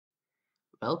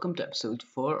Welcome to episode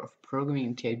 4 of Programming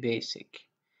in TI Basic.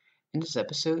 In this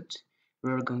episode, we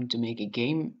are going to make a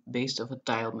game based off a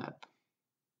tile map.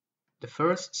 The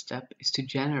first step is to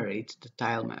generate the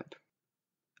tile map.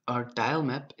 Our tile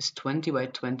map is 20 by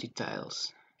 20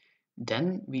 tiles.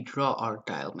 Then we draw our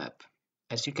tile map.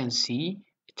 As you can see,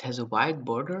 it has a white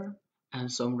border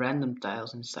and some random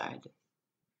tiles inside.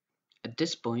 At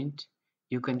this point,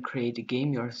 you can create a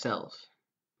game yourself,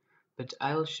 but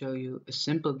I will show you a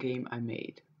simple game I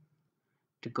made.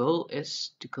 The goal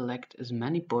is to collect as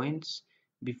many points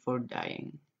before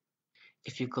dying.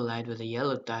 If you collide with a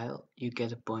yellow tile, you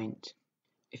get a point.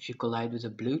 If you collide with a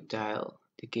blue tile,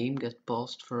 the game gets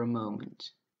paused for a moment.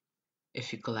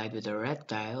 If you collide with a red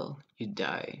tile, you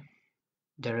die.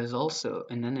 There is also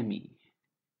an enemy.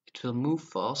 It will move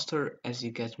faster as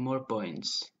you get more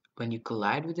points. When you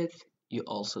collide with it, you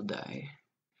also die.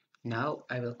 Now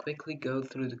I will quickly go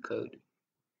through the code.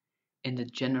 In the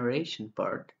generation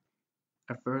part,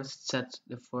 I first set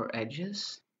the 4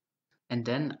 edges, and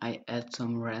then I add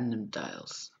some random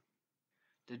tiles.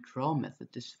 The draw method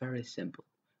is very simple.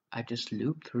 I just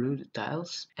loop through the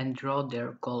tiles and draw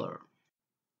their color.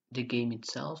 The game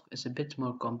itself is a bit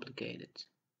more complicated,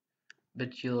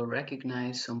 but you'll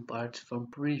recognize some parts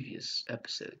from previous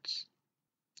episodes.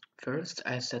 First,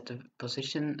 I set the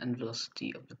position and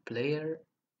velocity of the player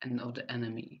and of the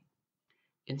enemy.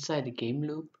 Inside the game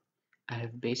loop, I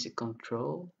have basic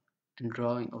control and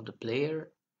drawing of the player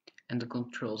and the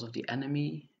controls of the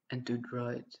enemy and to draw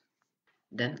it.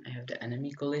 Then I have the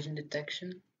enemy collision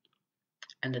detection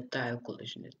and the tile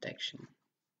collision detection.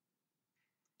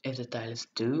 If the tile is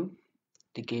 2,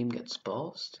 the game gets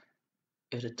paused.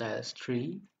 If the tile is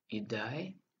 3, you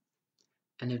die.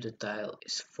 And if the tile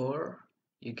is 4,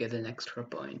 you get an extra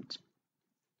point.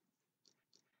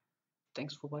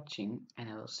 Thanks for watching, and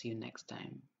I will see you next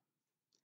time.